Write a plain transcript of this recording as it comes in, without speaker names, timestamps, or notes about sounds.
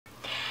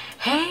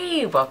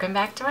Hey, welcome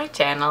back to my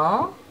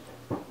channel.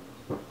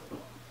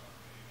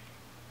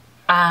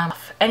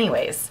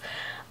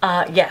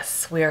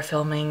 Yes, we are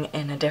filming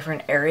in a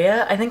different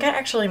area. I think I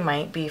actually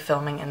might be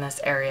filming in this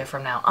area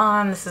from now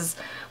on. This is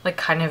like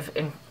kind of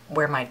in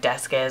where my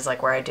desk is,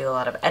 like where I do a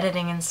lot of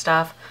editing and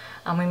stuff.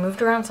 We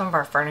moved around some of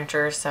our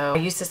furniture, so I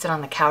used to sit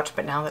on the couch,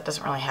 but now that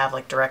doesn't really have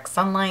like direct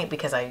sunlight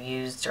because I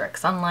use direct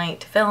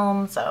sunlight to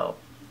film, so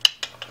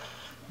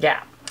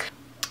yeah.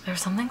 There's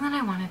something that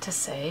I wanted to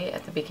say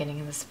at the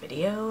beginning of this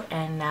video,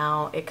 and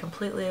now it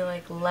completely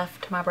like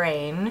left my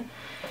brain.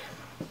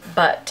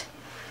 But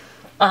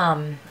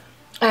I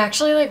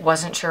actually like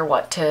wasn't sure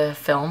what to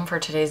film for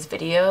today's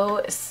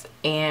video,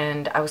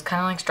 and I was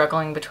kind of like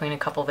struggling between a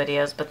couple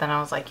videos, but then I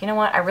was like, you know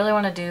what, I really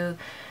want to do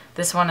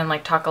this one and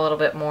like talk a little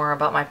bit more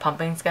about my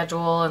pumping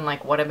schedule and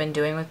like what I've been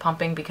doing with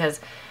pumping,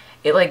 because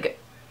it like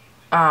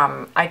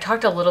I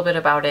talked a little bit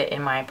about it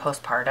in my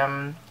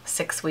postpartum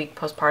 6-week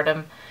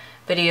postpartum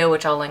video,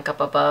 which I'll link up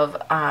above,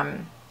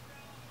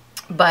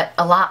 but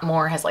a lot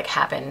more has like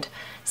happened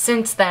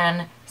since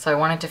then, so I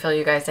wanted to fill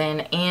you guys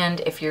in. And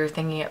if you're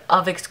thinking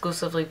of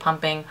exclusively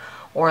pumping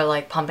or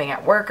like pumping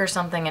at work or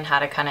something, and how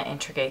to kind of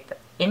integrate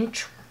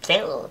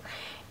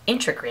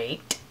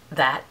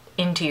that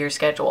into your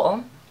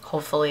schedule,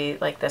 hopefully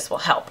like this will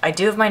help. I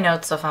do have my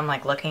notes, so if I'm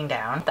like looking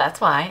down,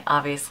 that's why.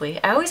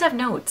 Obviously I always have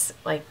notes,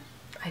 like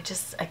I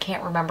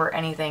can't remember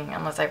anything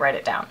unless I write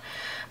it down.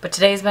 But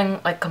today's been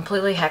like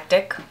completely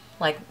hectic,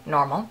 like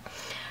normal,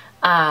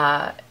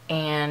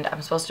 and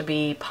I'm supposed to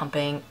be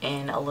pumping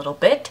in a little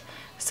bit,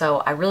 so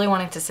I really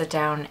wanted to sit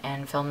down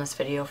and film this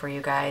video for you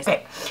guys.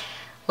 Okay,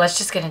 let's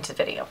just get into the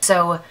video.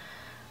 So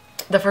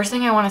the first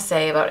thing I want to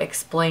say about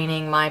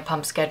explaining my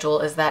pump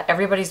schedule is that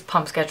everybody's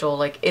pump schedule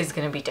like is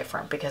going to be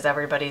different, because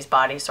everybody's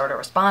body sort of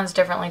responds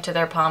differently to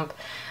their pump.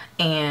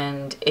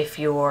 And if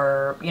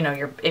you're, you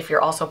know, if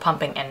you're also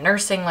pumping and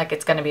nursing, like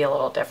it's going to be a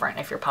little different.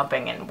 If you're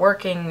pumping and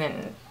working,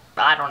 and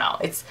I don't know,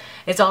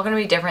 it's all going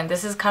to be different.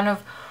 This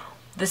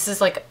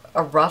is like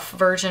a rough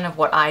version of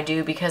what I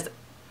do, because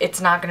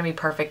it's not going to be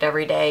perfect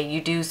every day.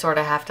 You do sort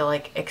of have to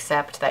like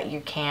accept that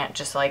you can't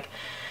just like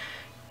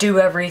do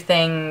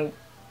everything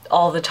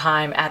all the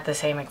time at the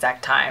same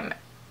exact time.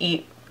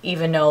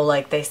 Even though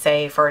like they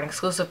say for an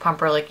exclusive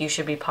pumper, like you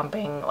should be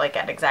pumping like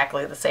at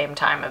exactly the same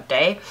time of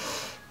day.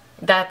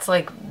 That's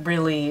like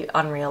really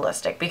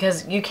unrealistic,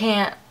 because you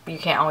can't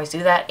always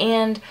do that.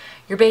 And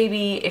your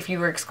baby, if you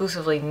were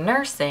exclusively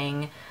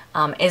nursing,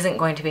 isn't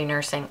going to be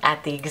nursing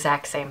at the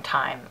exact same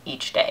time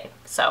each day.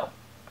 So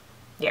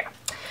yeah.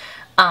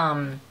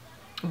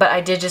 But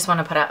I did just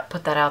want to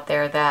put that out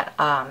there, that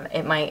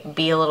it might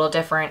be a little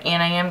different,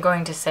 and I am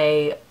going to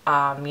say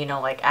you know,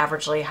 like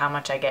averagely how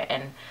much I get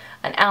in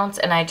an ounce.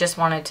 And I just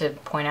wanted to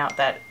point out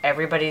that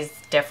everybody's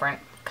different.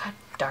 God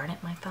darn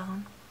it, my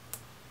phone.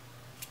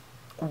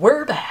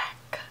 We're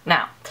back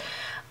now.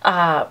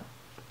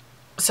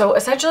 So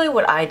essentially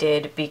what I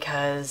did,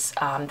 because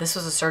this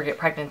was a surrogate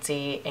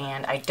pregnancy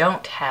and I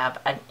don't have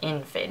an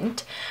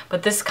infant,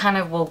 but this kind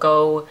of will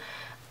go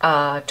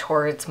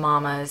towards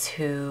mamas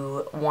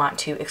who want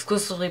to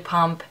exclusively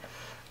pump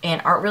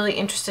and aren't really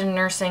interested in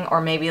nursing,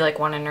 or maybe like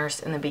want to nurse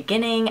in the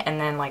beginning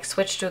and then like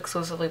switch to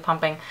exclusively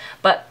pumping.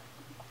 But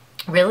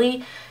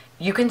really,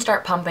 you can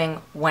start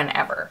pumping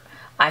whenever.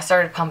 I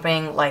started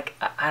pumping like,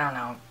 I don't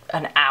know,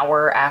 an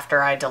hour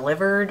after I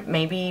delivered,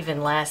 maybe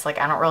even less. Like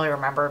I don't really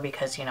remember,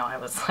 because you know I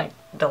was like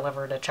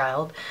delivered a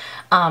child.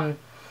 But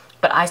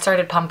I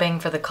started pumping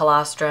for the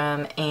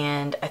colostrum,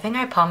 and I think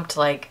I pumped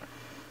like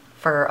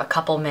for a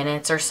couple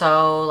minutes or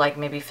so, like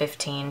maybe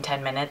 10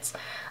 minutes.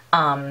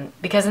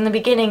 Because in the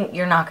beginning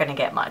you're not going to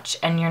get much,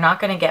 and you're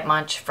not going to get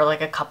much for like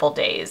a couple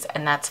days,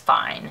 and that's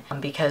fine,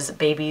 because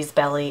baby's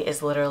belly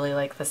is literally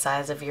like the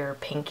size of your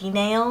pinky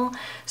nail.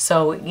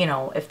 So you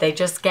know, if they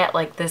just get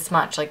like this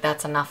much, like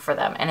that's enough for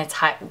them. And it's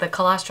the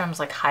colostrum's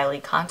like highly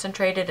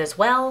concentrated as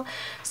well,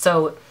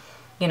 so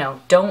you know,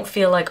 don't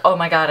feel like, oh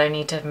my god, I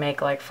need to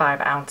make like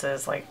 5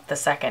 ounces like the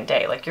second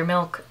day. Like your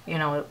milk, you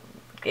know,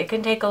 it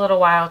can take a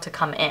little while to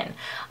come in.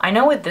 I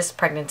know with this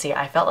pregnancy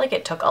I felt like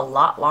it took a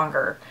lot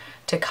longer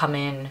to come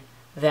in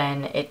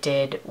than it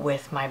did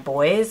with my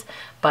boys,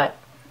 but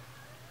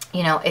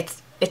you know,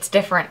 it's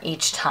different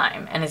each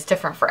time, and it's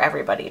different for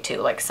everybody too.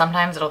 Like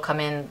sometimes it'll come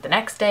in the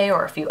next day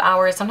or a few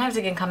hours, sometimes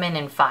it can come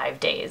in 5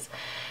 days,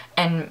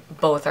 and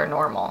both are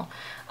normal.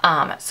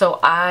 So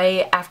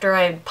after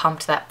I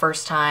pumped that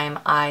first time,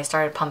 I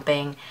started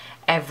pumping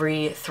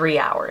every 3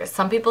 hours.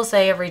 Some people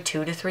say every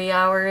 2 to 3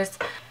 hours.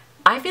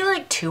 I feel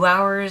like 2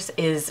 hours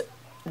is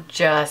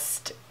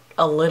just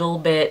a little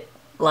bit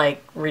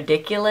like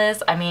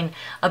ridiculous. I mean,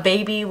 a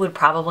baby would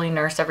probably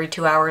nurse every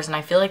 2 hours, and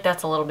I feel like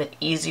that's a little bit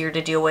easier to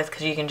deal with,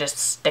 because you can just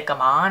stick them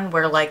on,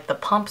 where like the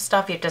pump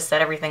stuff, you have to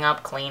set everything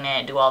up, clean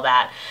it, do all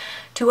that.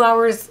 2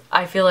 hours,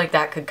 I feel like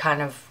that could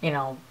kind of, you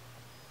know,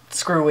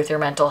 screw with your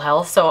mental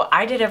health. So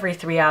I did every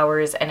 3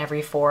 hours and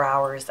every 4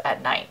 hours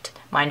at night.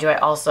 Mind you, I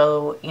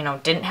also, you know,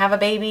 didn't have a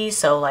baby,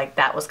 so like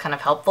that was kind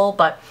of helpful,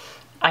 but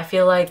I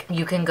feel like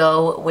you can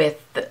go with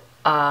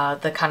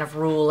the kind of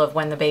rule of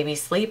when the baby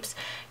sleeps,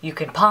 you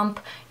can pump.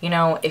 You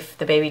know, if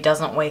the baby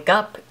doesn't wake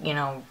up, you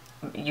know,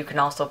 you can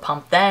also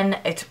pump then.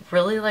 It's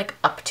really like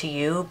up to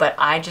you, but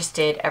I just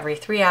did every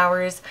 3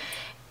 hours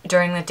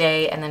during the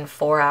day and then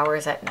 4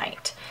 hours at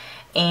night.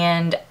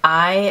 And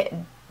I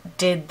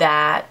did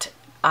that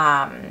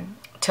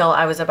till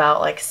I was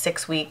about like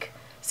 6 weeks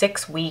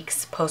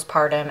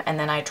postpartum, and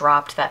then I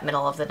dropped that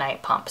middle of the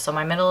night pump. So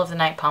my middle of the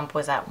night pump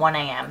was at 1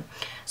 a.m.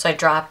 So I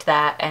dropped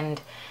that,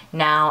 and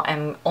now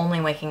I'm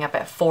only waking up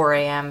at 4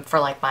 a.m. for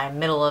like my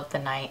middle of the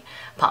night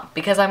pump,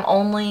 because I'm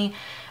only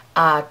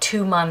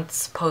 2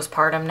 months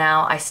postpartum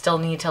now. I still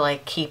need to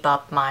like keep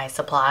up my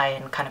supply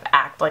and kind of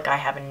act like I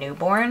have a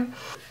newborn.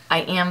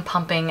 I am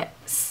pumping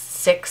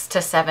 6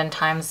 to 7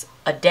 times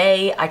a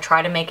day. I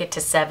try to make it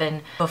to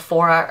 7.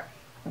 Before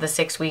the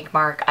 6-week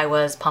mark, I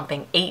was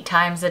pumping 8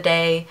 times a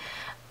day,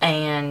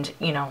 and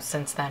you know,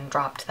 since then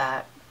dropped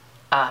that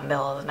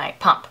middle of the night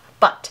pump.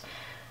 But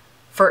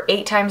for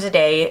 8 times a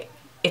day,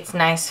 it's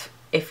nice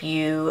if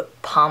you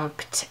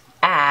pumped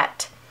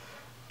at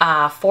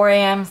 4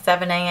 a.m.,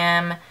 7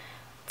 a.m.,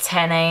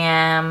 10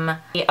 a.m.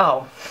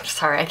 Oh,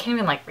 sorry, I can't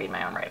even like read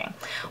my own writing.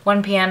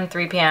 1 p.m.,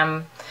 3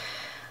 p.m.,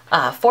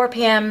 4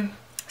 p.m.,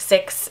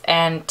 6,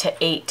 and to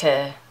 8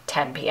 to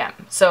 10 p.m.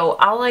 So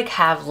I'll like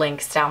have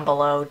links down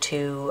below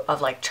too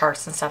of like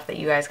charts and stuff that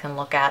you guys can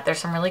look at. There's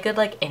some really good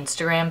like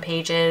Instagram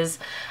pages.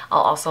 I'll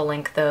also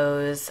link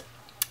those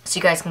so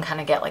you guys can kind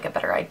of get like a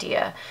better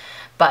idea.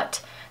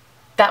 But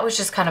that was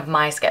just kind of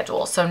my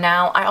schedule. So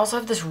now I also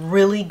have this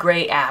really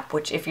great app,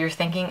 which if you're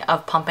thinking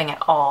of pumping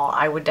at all,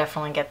 I would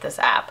definitely get this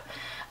app.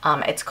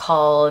 It's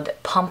called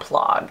Pump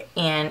Log,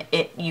 and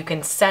you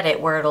can set it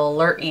where it'll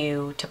alert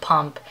you to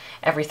pump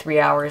every 3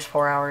 hours,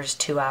 4 hours,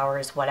 2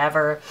 hours,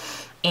 whatever.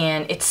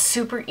 And it's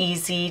super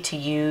easy to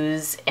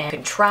use, and you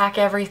can track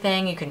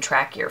everything. You can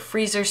track your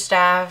freezer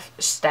stash,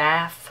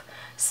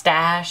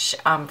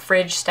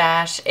 fridge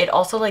stash. It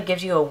also like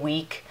gives you a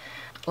week,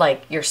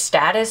 like your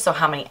status, so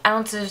how many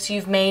ounces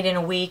you've made in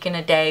a week, in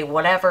a day,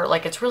 whatever.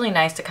 Like it's really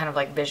nice to kind of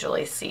like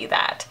visually see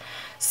that.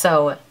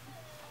 So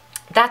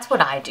that's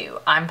what I do.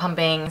 I'm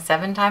pumping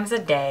 7 times a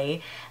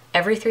day,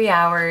 every 3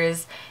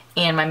 hours,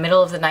 and my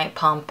middle of the night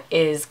pump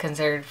is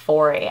considered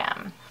 4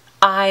 a.m.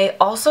 I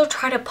also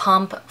try to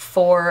pump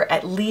for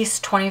at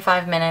least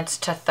 25 minutes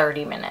to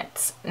 30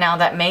 minutes. Now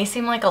that may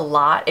seem like a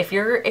lot. If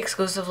you're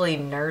exclusively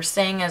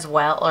nursing as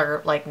well,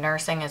 or like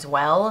nursing as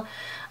well,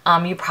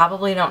 you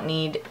probably don't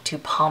need to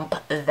pump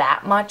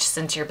that much,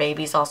 since your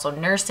baby's also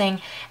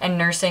nursing, and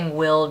nursing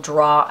will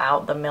draw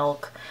out the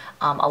milk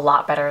a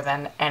lot better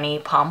than any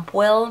pump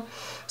will.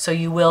 So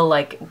you will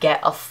like get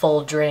a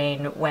full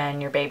drain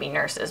when your baby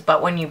nurses.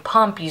 But when you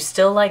pump, you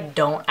still like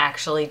don't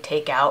actually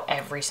take out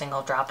every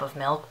single drop of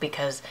milk,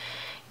 because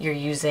you're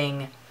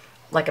using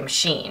like a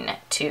machine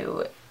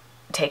to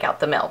take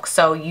out the milk.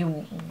 So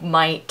you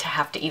might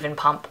have to even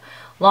pump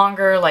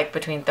longer, like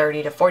between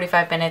 30 to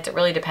 45 minutes. It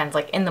really depends.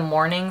 Like in the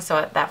morning, so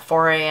at that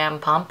 4 a.m.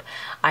 pump,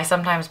 I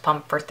sometimes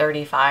pump for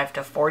 35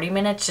 to 40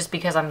 minutes just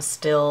because I'm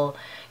still,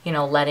 you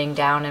know, letting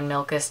down and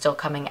milk is still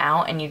coming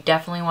out. And you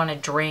definitely want to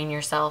drain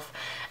yourself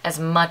as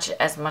much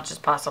as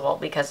possible,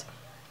 because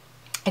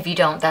if you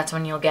don't, that's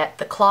when you'll get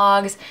the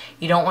clogs.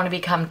 You don't want to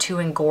become too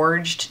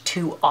engorged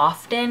too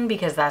often,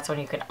 because that's when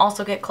you can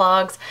also get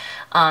clogs.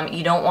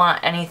 You don't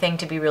want anything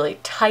to be really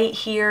tight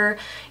here.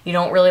 You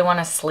don't really want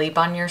to sleep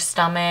on your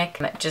stomach,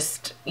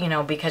 just, you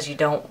know, because you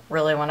don't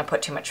really want to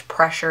put too much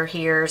pressure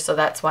here. So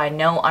that's why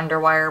no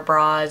underwire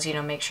bras. You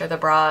know, make sure the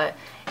bra,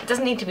 it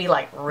doesn't need to be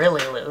like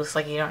really loose.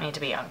 Like you don't need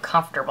to be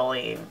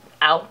uncomfortably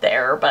out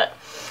there, but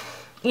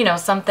you know,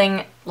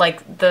 something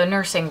like the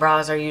nursing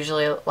bras are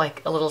usually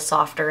like a little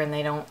softer, and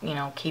they don't, you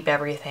know, keep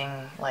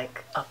everything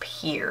like up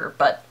here,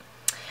 but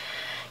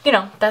you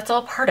know, that's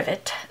all part of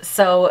it.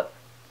 So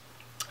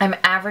I'm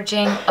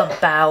averaging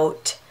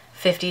about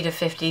 50 to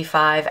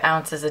 55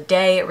 ounces a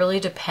day. It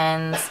really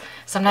depends.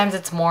 Sometimes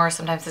it's more,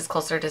 sometimes it's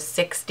closer to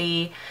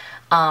 60,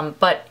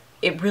 but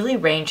it really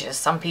ranges.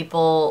 Some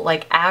people,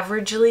 like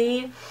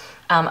averagely,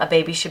 a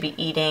baby should be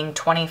eating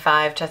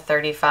 25 to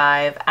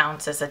 35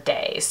 ounces a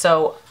day.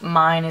 So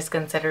mine is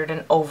considered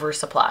an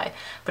oversupply.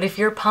 But if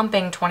you're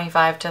pumping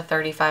 25 to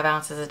 35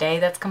 ounces a day,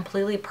 that's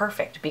completely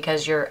perfect,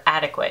 because you're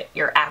adequate,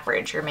 you're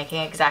average, you're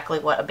making exactly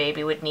what a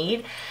baby would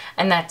need,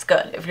 and that's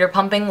good. If you're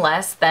pumping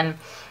less, then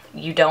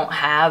you don't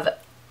have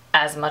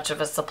as much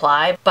of a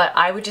supply. But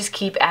I would just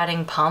keep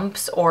adding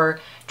pumps, or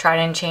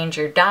try to change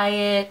your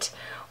diet,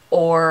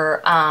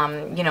 or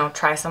you know,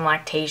 try some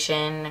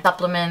lactation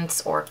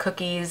supplements or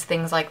cookies,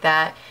 things like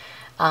that.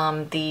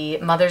 The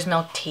mother's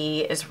milk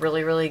tea is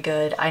really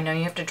good. I know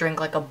you have to drink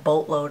like a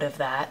boatload of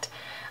that.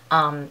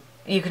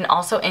 You can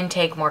also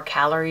intake more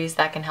calories.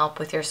 That can help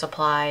with your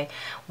supply.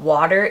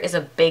 Water is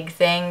a big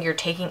thing. You're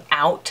taking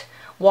out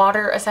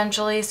water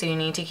essentially, so you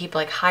need to keep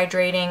like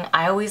hydrating.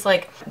 I always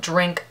like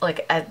drink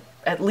like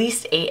at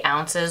least 8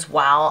 ounces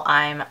while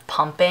I'm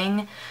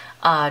pumping.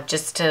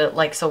 just to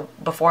like, so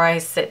before I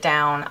sit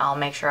down, I'll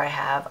make sure I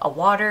have a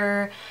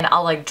water and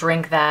I'll like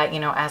drink that, you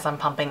know, as I'm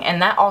pumping.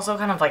 And that also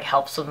kind of like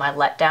helps with my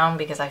letdown,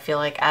 because I feel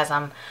like as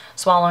I'm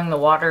swallowing the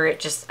water, it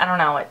just, I don't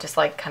know, it just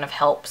like kind of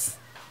helps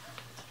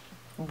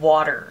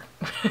water.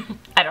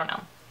 I don't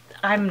know.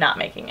 I'm not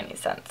making any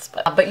sense,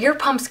 but your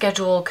pump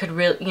schedule could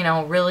really, you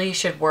know, really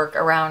should work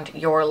around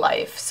your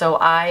life. So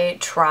I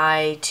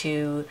try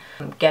to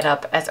get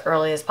up as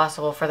early as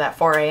possible for that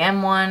 4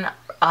 a.m. one,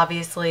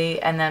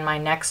 obviously, and then my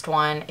next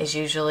one is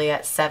usually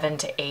at 7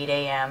 to 8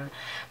 a.m.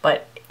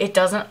 But it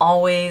doesn't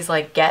always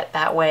like get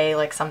that way.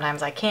 Like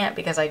sometimes I can't,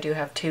 because I do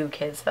have 2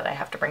 kids that I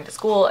have to bring to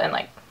school and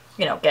like,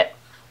 you know, get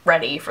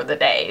ready for the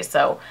day.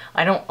 So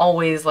I don't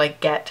always like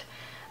get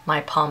my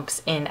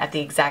pumps in at the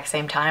exact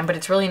same time, but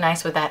it's really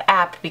nice with that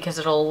app because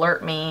it'll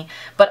alert me.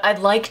 But I'd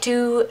like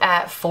to,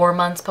 at 4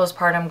 months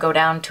postpartum, go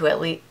down to at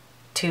least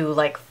to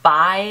like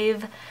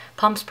 5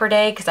 pumps per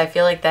day, because I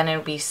feel like then it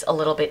would be a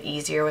little bit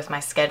easier with my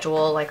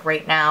schedule. Like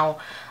right now,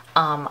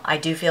 I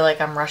do feel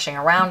like I'm rushing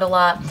around a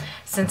lot.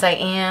 Since I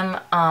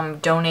am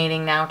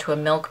donating now to a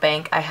milk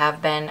bank, I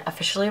have been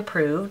officially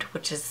approved,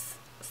 which is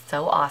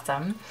so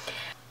awesome.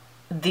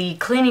 The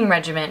cleaning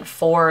regimen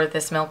for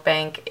this milk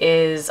bank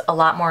is a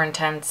lot more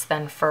intense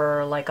than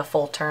for like a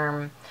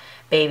full-term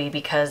baby,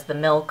 because the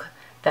milk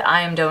that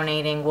I am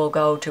donating will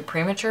go to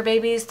premature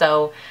babies.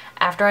 So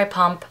after I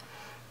pump,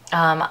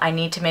 I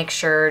need to make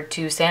sure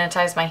to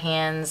sanitize my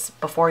hands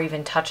before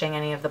even touching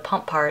any of the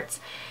pump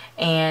parts.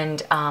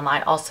 And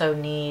I also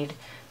need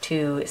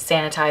to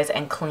sanitize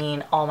and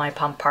clean all my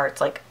pump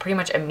parts like pretty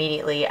much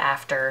immediately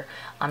after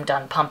I'm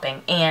done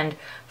pumping, and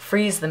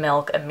freeze the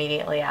milk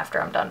immediately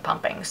after I'm done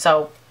pumping.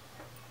 So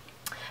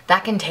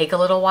that can take a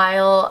little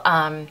while.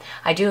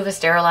 I do have a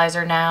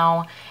sterilizer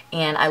now,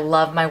 and I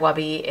love my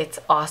Wubby. It's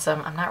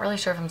awesome. I'm not really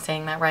sure if I'm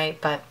saying that right,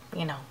 but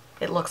you know,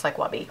 it looks like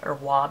Wubby or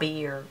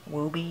Wobby or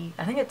Wooby.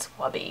 I think it's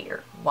Wubby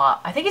or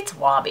I think it's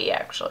Wobby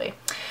actually.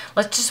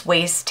 Let's just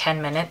waste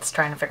 10 minutes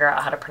trying to figure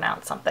out how to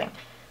pronounce something.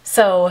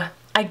 So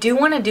I do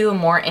want to do a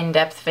more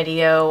in-depth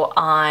video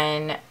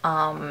on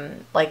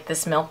like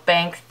this milk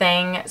bank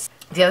thing.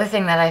 The other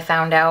thing that I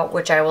found out,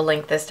 which I will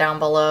link this down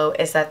below,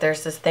 is that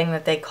there's this thing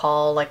that they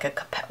call like a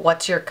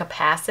what's your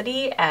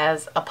capacity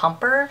as a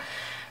pumper.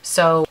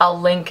 So I'll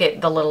link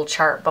it, the little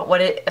chart, but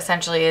what it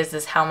essentially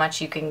is how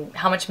much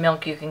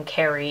milk you can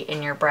carry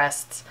in your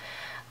breasts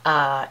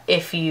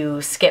if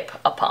you skip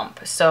a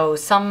pump. So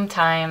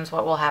sometimes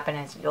what will happen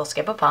is you'll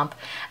skip a pump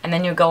and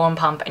then you go and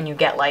pump and you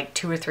get like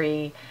 2 or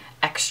 3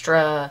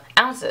 extra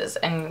ounces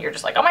and you're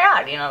just like, oh my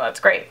God, you know, that's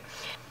great.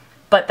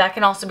 But that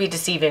can also be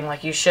deceiving.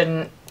 Like you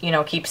shouldn't, you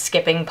know, keep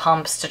skipping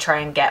pumps to try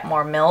and get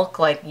more milk.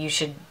 Like you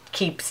should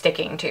keep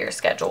sticking to your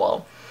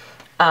schedule.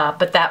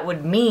 But that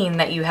would mean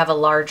that you have a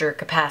larger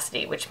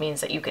capacity, which means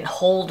that you can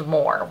hold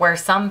more. Where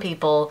some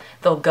people,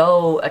 they'll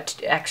go an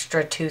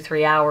extra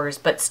 2-3 hours,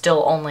 but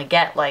still only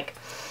get like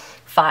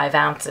 5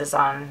 ounces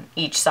on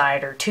each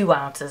side or 2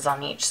 ounces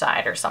on each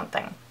side or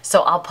something.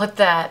 So I'll put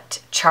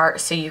that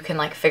chart so you can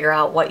like figure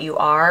out what you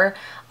are.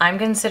 I'm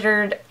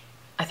considered,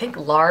 I think,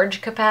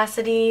 large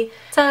capacity.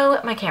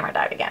 So my camera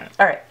died again.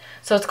 All right.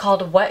 So it's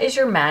called What is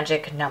Your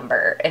Magic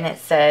Number? And it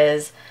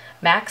says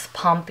max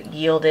pump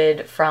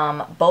yielded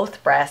from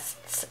both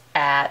breasts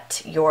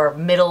at your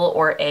middle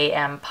or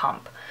AM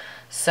pump.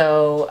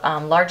 So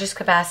largest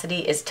capacity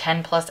is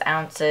 10+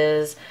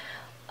 ounces.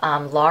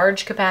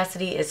 Large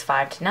capacity is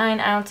 5 to 9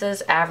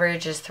 ounces.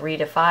 Average is 3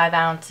 to 5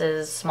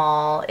 ounces.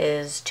 Small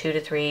is 2 to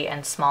 3,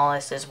 and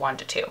smallest is 1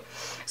 to 2.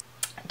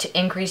 To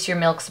increase your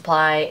milk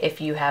supply,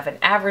 if you have an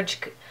average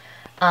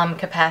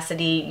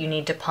capacity, you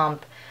need to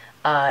pump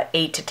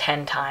 8 to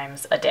 10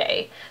 times a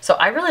day. So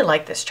I really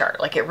like this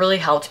chart. Like it really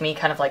helped me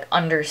kind of like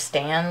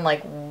understand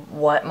like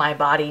what my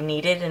body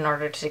needed in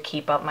order to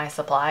keep up my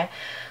supply.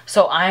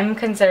 So I'm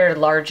considered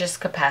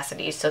largest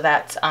capacity. So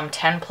that's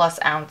 10+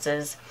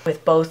 ounces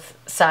with both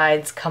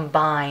sides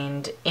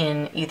combined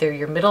in either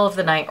your middle of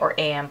the night or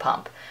AM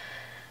pump.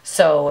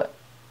 So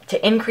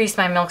to increase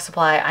my milk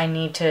supply, I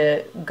need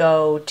to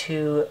go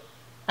to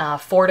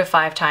 4 to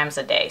 5 times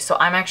a day. So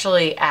I'm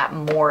actually at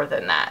more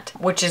than that,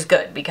 which is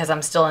good because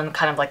I'm still in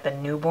kind of like the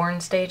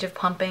newborn stage of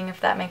pumping,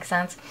 if that makes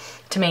sense.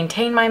 To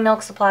maintain my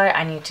milk supply,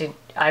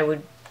 I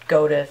would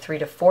go to 3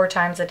 to 4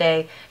 times a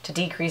day. To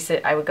decrease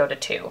it, I would go to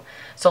 2.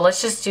 So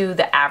let's just do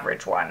the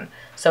average one.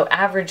 So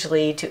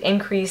averagely, to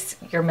increase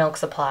your milk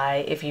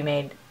supply, if you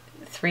made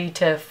 3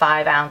 to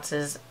 5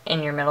 ounces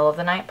in your middle of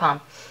the night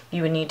pump,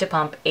 you would need to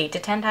pump 8 to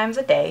 10 times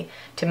a day.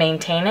 To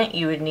maintain it,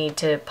 you would need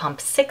to pump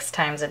 6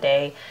 times a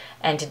day.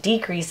 And to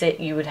decrease it,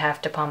 you would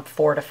have to pump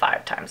 4 to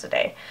 5 times a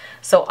day.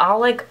 So I'll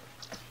like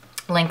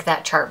link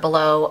that chart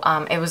below.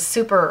 It was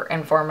super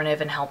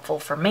informative and helpful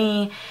for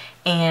me,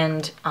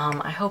 and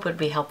I hope it would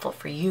be helpful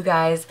for you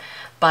guys.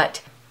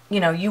 But you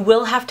know, you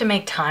will have to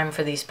make time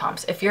for these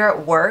pumps. If you're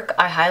at work,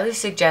 I highly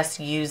suggest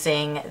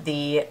using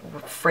the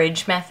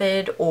fridge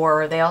method,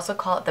 or they also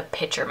call it the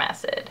pitcher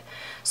method.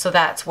 So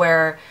that's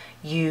where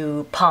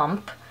you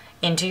pump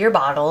into your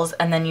bottles,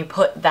 and then you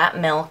put that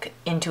milk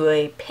into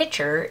a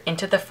pitcher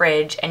into the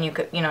fridge, and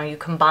you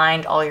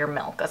combined all your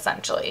milk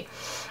essentially,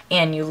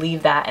 and you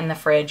leave that in the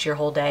fridge your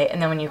whole day.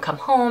 And then when you come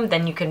home,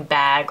 then you can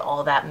bag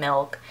all that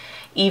milk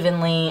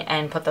evenly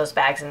and put those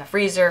bags in the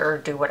freezer or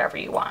do whatever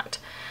you want.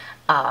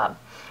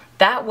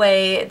 That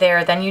way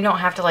then you don't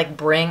have to like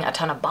bring a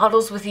ton of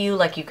bottles with you.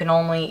 Like you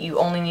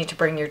only need to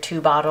bring your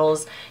 2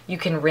 bottles. You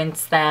can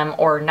rinse them,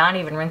 or not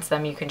even rinse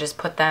them. You can just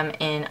put them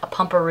in a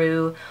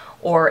pumperoo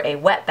or a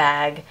wet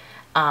bag,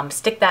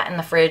 stick that in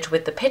the fridge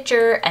with the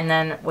pitcher, and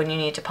then when you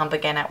need to pump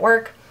again at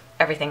work,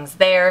 everything's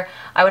there.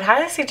 I would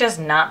highly suggest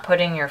not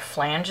putting your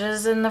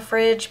flanges in the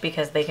fridge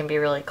because they can be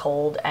really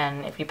cold,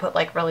 and if you put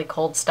like really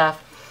cold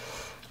stuff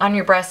on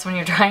your breasts when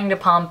you're trying to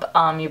pump,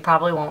 you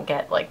probably won't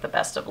get like the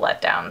best of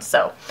letdowns.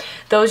 So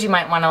those you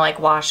might want to like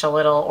wash a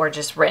little or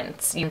just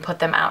rinse. You can put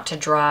them out to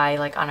dry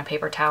like on a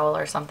paper towel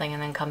or something,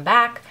 and then come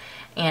back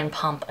and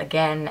pump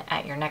again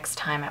at your next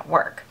time at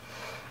work.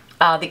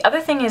 The other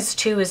thing is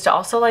to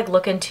also like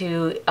look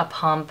into a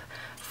pump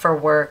for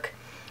work,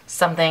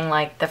 something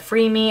like the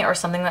Freemie or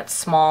something that's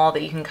small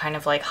that you can kind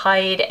of like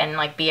hide and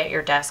like be at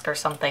your desk or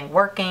something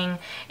working.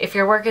 If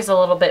your work is a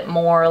little bit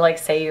more like,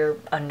 say you're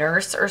a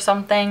nurse or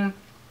something,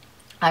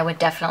 I would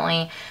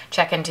definitely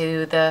check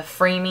into the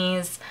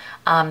Freemies.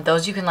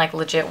 Those you can like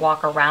legit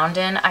walk around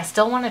in. I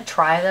still want to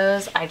try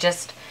those.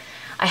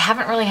 I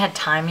haven't really had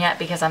time yet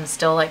because I'm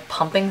still like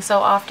pumping so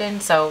often.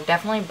 So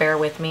definitely bear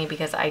with me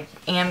because I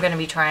am going to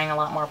be trying a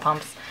lot more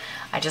pumps.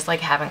 I just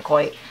like haven't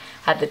quite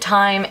had the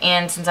time,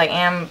 and since I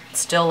am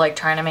still like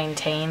trying to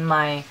maintain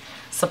my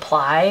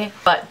supply.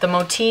 But the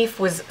Motif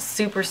was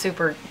super,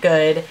 super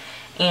good,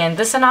 and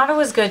the Sonata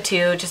was good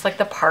too. Just like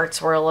the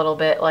parts were a little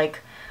bit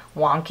like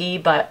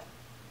wonky, but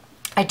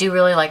I do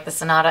really like the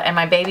Sonata. And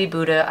my Baby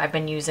Buddha I've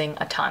been using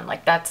a ton.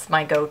 Like that's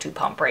my go-to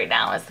pump right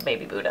now is the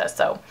Baby Buddha.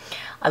 So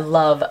I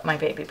love my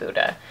Baby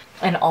Buddha.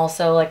 And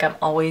also like I'm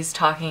always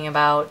talking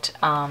about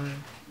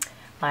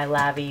my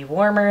LAVIE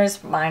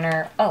warmers. Mine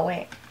are, oh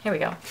wait, here we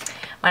go.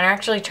 Mine are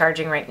actually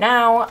charging right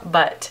now,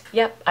 but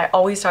yep, I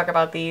always talk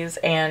about these,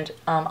 and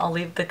I'll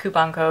leave the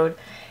coupon code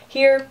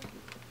here,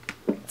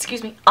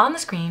 excuse me, on the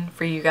screen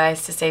for you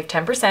guys to save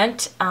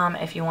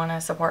 10% if you want to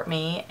support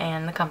me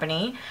and the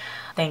company.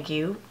 Thank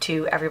you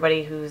to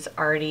everybody who's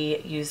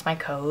already used my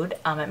code.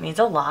 It means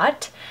a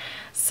lot.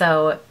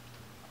 So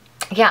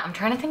yeah, I'm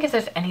trying to think if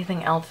there's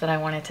anything else that I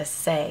wanted to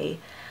say,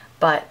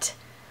 but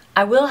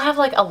I will have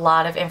like a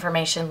lot of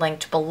information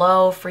linked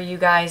below for you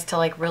guys to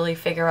like really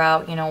figure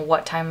out, you know,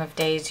 what time of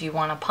days you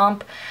want to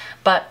pump.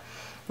 But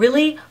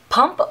really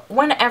pump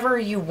whenever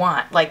you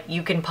want. Like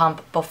you can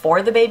pump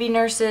before the baby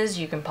nurses,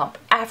 you can pump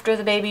after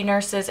the baby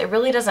nurses. It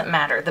really doesn't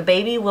matter. The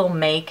baby will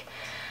make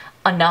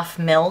enough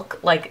milk.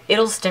 Like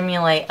it'll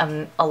stimulate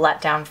a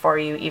letdown for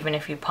you even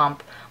if you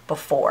pump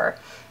before,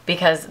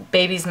 because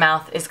baby's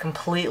mouth is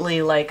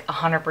completely like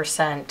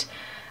 100%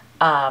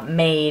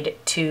 made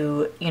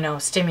to, you know,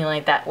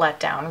 stimulate that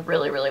letdown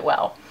really, really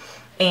well.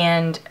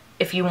 And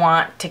if you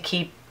want to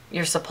keep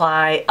your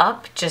supply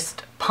up,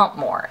 just pump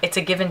more. It's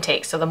a give and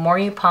take. So the more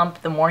you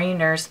pump, the more you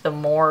nurse, the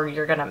more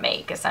you're gonna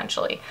make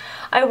essentially.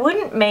 I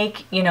wouldn't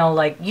make, you know,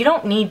 like you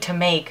don't need to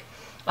make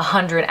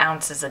 100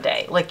 ounces a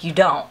day. Like you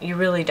don't, you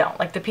really don't.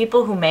 Like the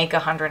people who make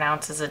 100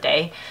 ounces a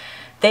day,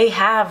 they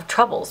have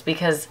troubles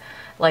because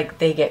like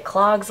they get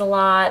clogs a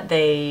lot,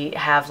 they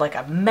have like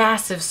a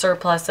massive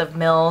surplus of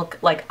milk.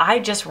 Like I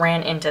just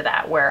ran into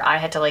that where I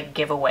had to like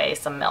give away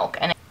some milk,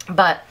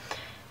 but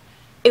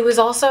it was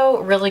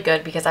also really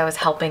good because I was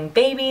helping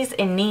babies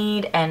in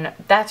need, and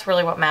that's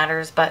really what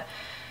matters. But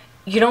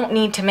you don't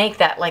need to make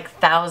that like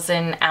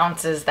 1,000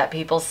 ounces that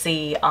people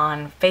see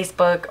on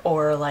Facebook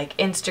or like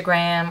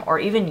Instagram or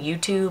even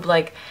YouTube.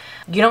 Like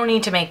you don't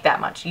need to make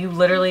that much. You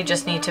literally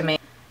just need to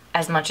make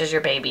as much as your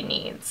baby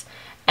needs.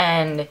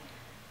 And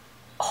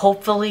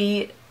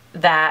hopefully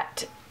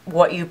that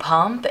what you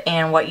pump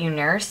and what you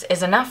nurse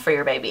is enough for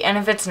your baby. And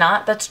if it's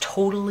not, that's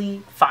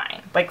totally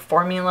fine. Like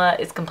formula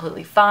is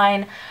completely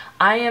fine.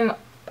 I'm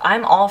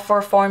all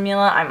for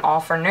formula. I'm all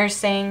for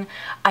nursing.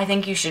 I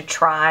think you should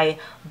try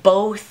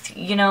both,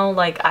 you know,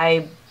 like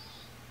I've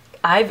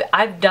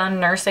done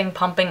nursing,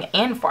 pumping,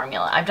 and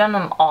formula. I've done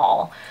them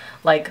all.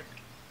 Like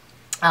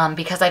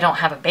because I don't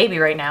have a baby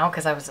right now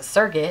because I was a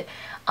surrogate,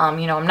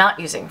 you know, I'm not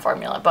using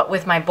formula. But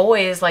with my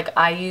boys, like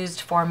I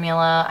used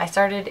formula. I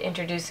started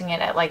introducing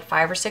it at like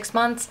 5 or 6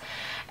 months,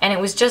 and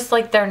it was just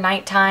like their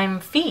nighttime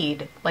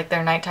feed. Like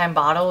their nighttime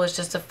bottle was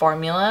just a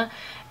formula,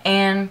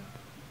 and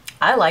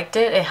I liked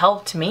it. It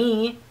helped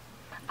me.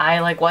 I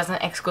like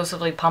wasn't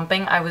exclusively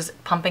pumping. I was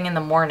pumping in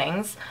the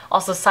mornings.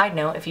 Also, side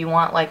note, if you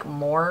want like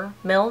more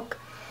milk,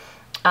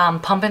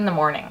 pump in the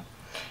morning.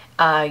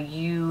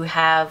 You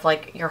have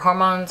like your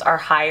hormones are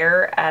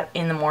higher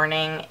in the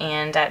morning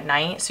and at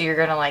night, so you're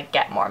gonna like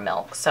get more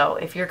milk. So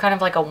if you're kind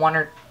of like a 1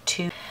 or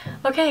 2,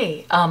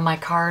 okay, my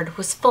card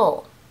was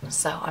full,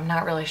 so I'm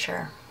not really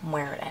sure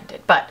where it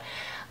ended, but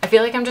I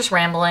feel like I'm just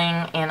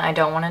rambling, and I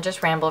don't want to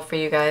just ramble for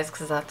you guys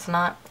because that's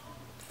not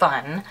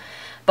fun.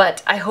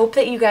 But I hope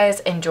that you guys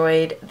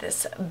enjoyed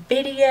this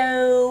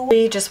video.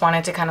 We just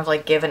wanted to kind of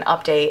like give an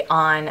update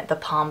on the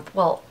pump.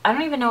 Well, I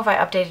don't even know if I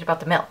updated about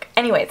the milk.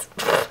 Anyways,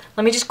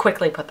 let me just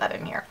quickly put that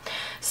in here.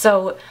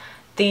 So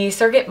the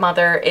surrogate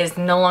mother is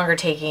no longer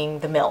taking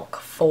the milk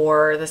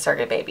for the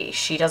surrogate baby.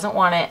 She doesn't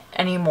want it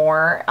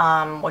anymore,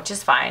 which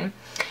is fine.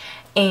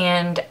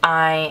 And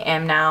I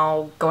am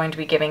now going to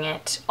be giving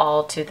it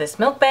all to this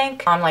milk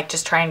bank. I'm like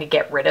just trying to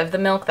get rid of the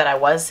milk that I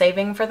was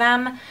saving for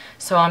them.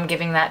 So I'm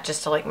giving that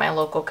just to like my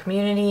local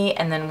community.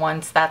 And then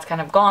once that's kind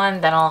of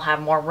gone, then I'll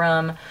have more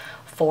room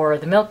for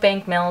the milk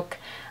bank milk.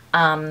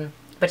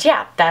 But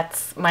yeah,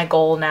 that's my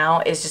goal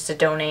now, is just to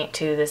donate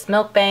to this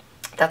milk bank.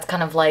 That's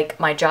kind of like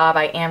my job.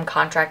 I am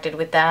contracted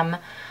with them.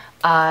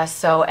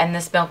 And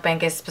this milk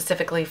bank is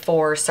specifically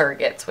for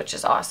surrogates, which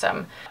is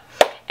awesome.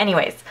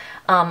 Anyways,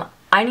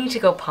 I need to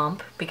go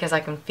pump because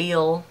I can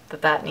feel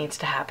that that needs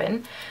to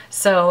happen.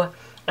 So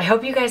I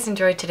hope you guys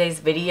enjoyed today's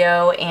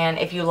video, and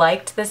if you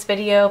liked this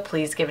video,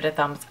 please give it a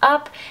thumbs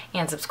up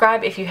and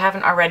subscribe if you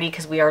haven't already,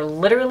 because we are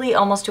literally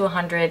almost to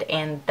 100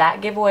 and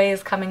that giveaway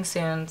is coming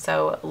soon,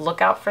 so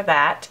look out for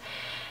that.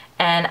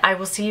 And I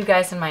will see you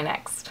guys in my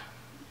next.